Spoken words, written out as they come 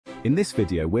In this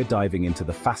video, we're diving into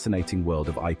the fascinating world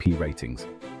of IP ratings,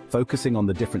 focusing on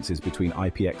the differences between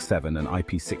IPX7 and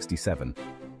IP67.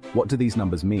 What do these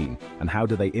numbers mean, and how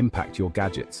do they impact your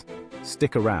gadgets?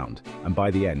 Stick around, and by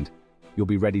the end, you'll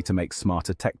be ready to make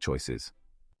smarter tech choices.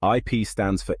 IP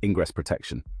stands for Ingress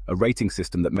Protection, a rating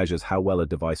system that measures how well a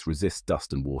device resists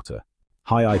dust and water.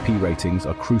 High IP ratings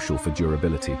are crucial for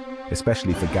durability,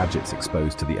 especially for gadgets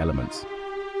exposed to the elements.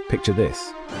 Picture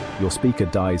this. Your speaker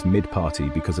dies mid-party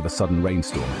because of a sudden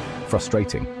rainstorm.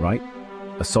 Frustrating, right?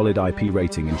 A solid IP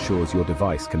rating ensures your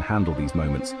device can handle these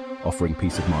moments, offering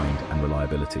peace of mind and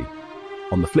reliability.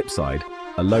 On the flip side,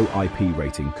 a low IP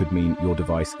rating could mean your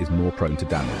device is more prone to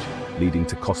damage, leading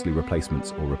to costly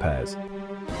replacements or repairs.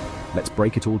 Let's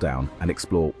break it all down and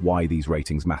explore why these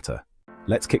ratings matter.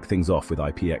 Let's kick things off with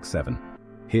IPX7.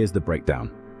 Here's the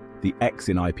breakdown. The X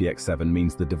in IPX7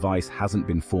 means the device hasn't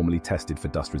been formally tested for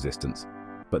dust resistance,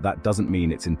 but that doesn't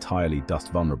mean it's entirely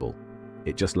dust vulnerable.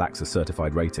 It just lacks a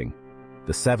certified rating.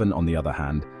 The 7, on the other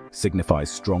hand,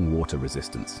 signifies strong water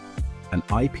resistance. An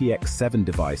IPX7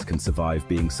 device can survive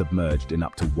being submerged in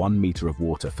up to 1 meter of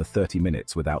water for 30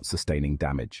 minutes without sustaining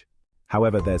damage.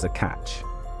 However, there's a catch.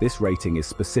 This rating is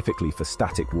specifically for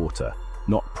static water,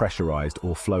 not pressurized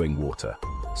or flowing water.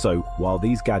 So, while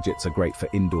these gadgets are great for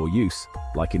indoor use,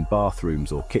 like in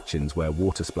bathrooms or kitchens where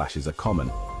water splashes are common,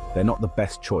 they're not the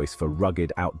best choice for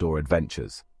rugged outdoor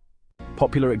adventures.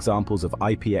 Popular examples of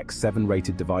IPX7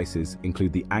 rated devices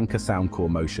include the Anker Soundcore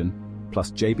Motion,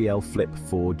 plus JBL Flip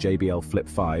 4, JBL Flip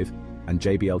 5, and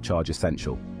JBL Charge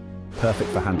Essential. Perfect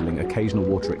for handling occasional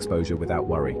water exposure without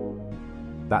worry.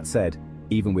 That said,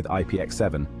 even with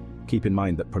IPX7, keep in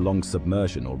mind that prolonged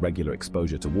submersion or regular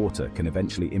exposure to water can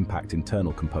eventually impact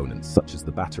internal components such as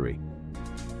the battery.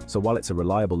 So while it's a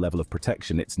reliable level of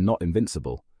protection, it's not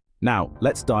invincible. Now,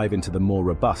 let's dive into the more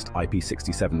robust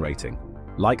IP67 rating.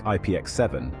 Like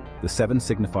IPX7, the 7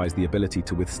 signifies the ability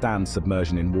to withstand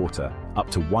submersion in water up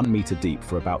to 1 meter deep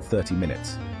for about 30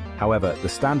 minutes. However, the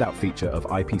standout feature of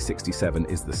IP67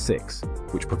 is the 6,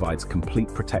 which provides complete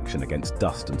protection against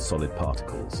dust and solid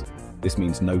particles. This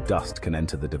means no dust can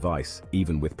enter the device,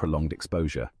 even with prolonged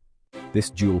exposure.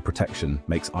 This dual protection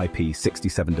makes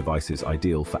IP67 devices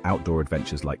ideal for outdoor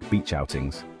adventures like beach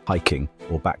outings, hiking,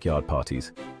 or backyard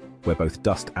parties, where both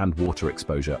dust and water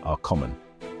exposure are common.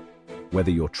 Whether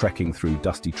you're trekking through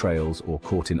dusty trails or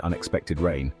caught in unexpected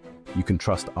rain, you can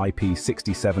trust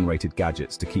IP67 rated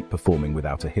gadgets to keep performing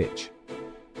without a hitch.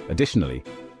 Additionally,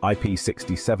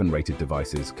 IP67 rated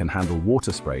devices can handle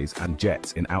water sprays and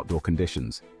jets in outdoor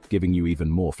conditions, giving you even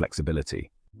more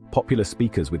flexibility. Popular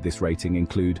speakers with this rating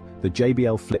include the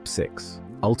JBL Flip 6,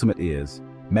 Ultimate Ears,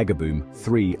 Megaboom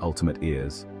 3 Ultimate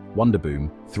Ears,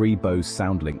 Wonderboom 3 Bose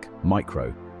SoundLink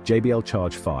Micro, JBL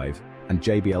Charge 5, and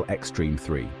JBL Extreme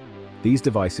 3. These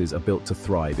devices are built to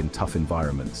thrive in tough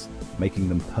environments, making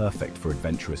them perfect for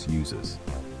adventurous users.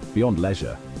 Beyond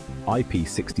leisure,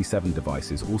 IP67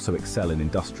 devices also excel in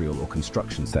industrial or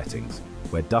construction settings,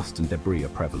 where dust and debris are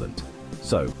prevalent.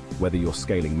 So, whether you're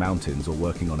scaling mountains or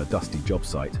working on a dusty job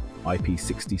site,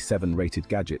 IP67 rated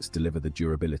gadgets deliver the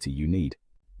durability you need.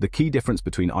 The key difference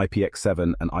between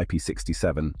IPX7 and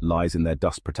IP67 lies in their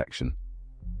dust protection.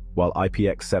 While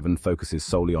IPX7 focuses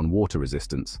solely on water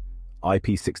resistance,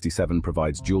 IP67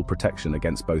 provides dual protection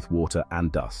against both water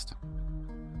and dust.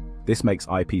 This makes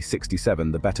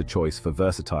IP67 the better choice for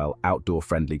versatile,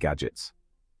 outdoor-friendly gadgets.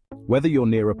 Whether you're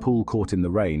near a pool caught in the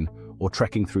rain or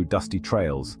trekking through dusty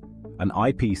trails, an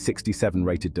IP67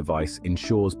 rated device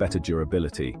ensures better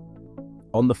durability.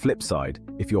 On the flip side,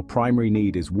 if your primary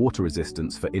need is water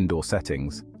resistance for indoor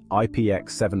settings,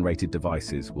 IPX7 rated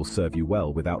devices will serve you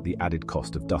well without the added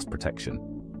cost of dust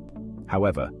protection.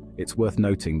 However, it's worth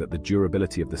noting that the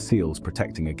durability of the seals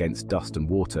protecting against dust and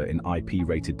water in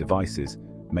IP-rated devices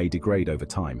may degrade over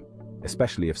time,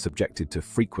 especially if subjected to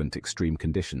frequent extreme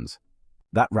conditions.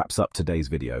 That wraps up today's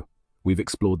video. We've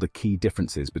explored the key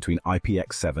differences between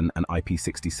IPX7 and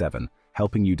IP67,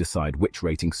 helping you decide which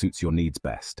rating suits your needs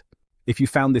best. If you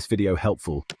found this video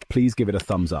helpful, please give it a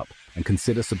thumbs up and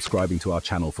consider subscribing to our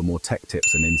channel for more tech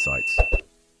tips and insights.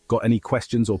 Got any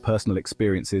questions or personal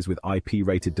experiences with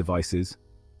IP-rated devices?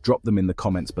 Drop them in the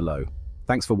comments below.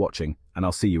 Thanks for watching, and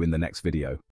I'll see you in the next video.